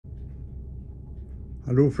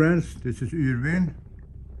Hello friends, this is Irvin,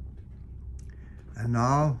 and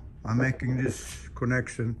now I'm making this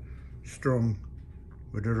connection strong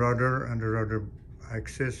with the rudder and the rudder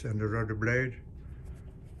axis and the rudder blade.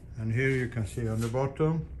 And here you can see on the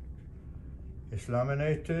bottom it's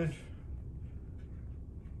laminated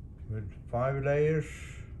with 5 layers,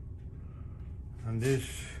 and this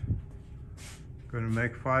gonna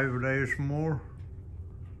make 5 layers more.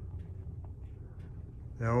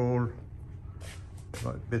 They're all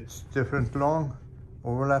a bit different long,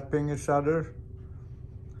 overlapping each other.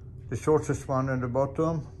 The shortest one in the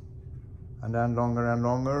bottom, and then longer and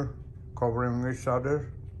longer, covering each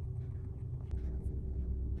other.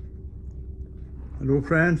 Hello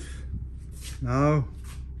friends, now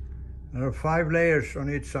there are 5 layers on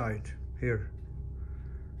each side here,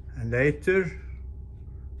 and later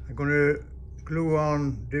I'm gonna glue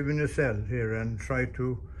on the vinyl here and try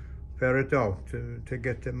to pair it out to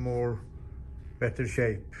get a better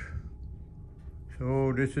shape.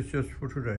 So this is just for today.